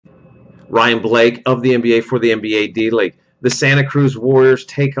Ryan Blake of the NBA for the NBA D-League. The Santa Cruz Warriors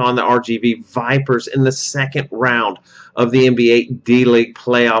take on the RGV Vipers in the second round of the NBA D-League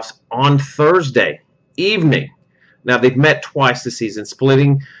playoffs on Thursday evening. Now, they've met twice this season,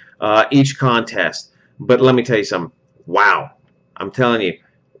 splitting each contest. But let me tell you something. Wow. I'm telling you,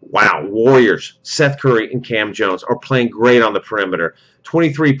 wow. Warriors, Seth Curry and Cam Jones are playing great on the perimeter.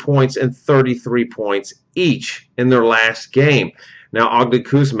 23 points and 33 points each in their last game. Now, Ogden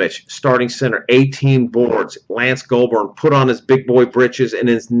Kuzmic, starting center, 18 boards. Lance Goulburn put on his big boy britches and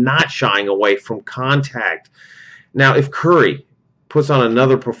is not shying away from contact. Now, if Curry puts on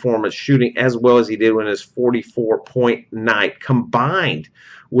another performance shooting as well as he did in his 44-point night, combined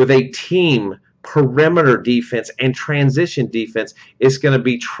with a team perimeter defense and transition defense, it's going to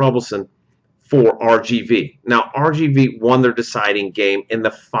be troublesome for RGV. Now, RGV won their deciding game in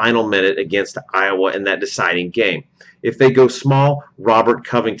the final minute against Iowa in that deciding game. If they go small, Robert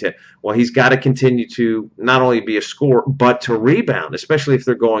Covington, well, he's got to continue to not only be a scorer, but to rebound, especially if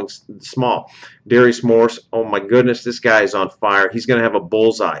they're going small. Darius Morris, oh my goodness, this guy is on fire. He's going to have a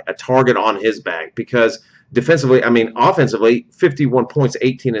bullseye, a target on his back, because defensively, I mean, offensively, 51 points,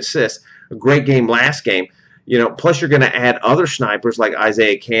 18 assists, a great game last game. You know, plus you're going to add other snipers like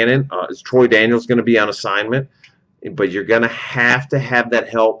Isaiah Cannon. Troy Daniels going to be on assignment, but you're going to have that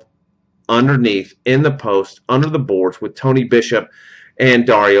help underneath, in the post, under the boards with Tony Bishop and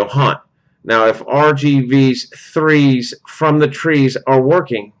Dario Hunt. Now, if RGV's threes from the trees are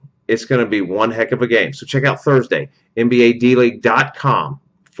working, it's going to be one heck of a game. So check out Thursday, NBADleague.com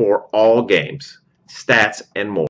for all games, stats, and more.